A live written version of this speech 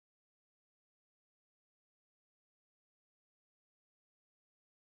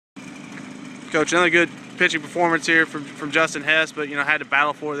Coach, another good pitching performance here from Justin Hess, but had to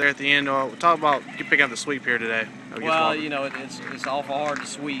battle for it there at the end. Talk about picking up the sweep here today. Well, it's awful hard to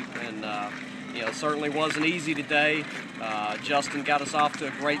sweep, and it certainly wasn't easy today. Justin got us off to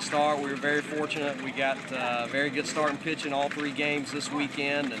a great start. We were very fortunate. We got a very good start in pitching all 3 games this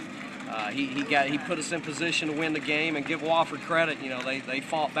weekend, and he put us in position to win the game. And give Wofford credit, they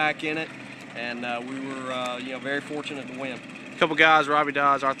fought back in it, and we were very fortunate to win. A couple guys, Robbie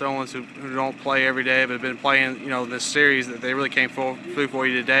Dodds, Arthur Owens, who don't play every day, but have been playing, this series, that they really came through for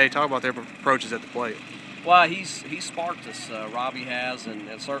you today. Talk about their approaches at the plate. Well, he's sparked us. Robbie has,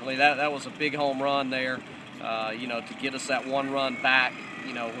 and certainly that was a big home run there. To get us that 1 run back.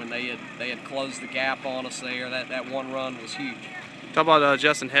 When they had closed the gap on us there, that 1 run was huge. Talk about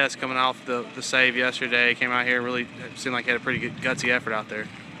Justin Hess coming off the save yesterday. Came out here, really seemed like he had a pretty good gutsy effort out there.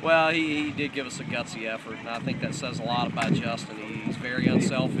 Well, he did give us a gutsy effort, and I think that says a lot about Justin. He's very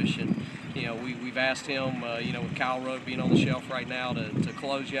unselfish, and we've asked him, with Kyle Road being on the shelf right now, to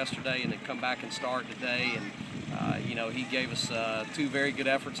close yesterday and then come back and start today. And he gave us 2 very good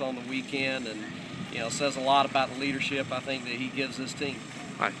efforts on the weekend, and says a lot about the leadership I think that he gives this team.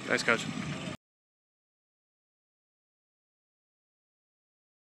 All right, thanks, Coach.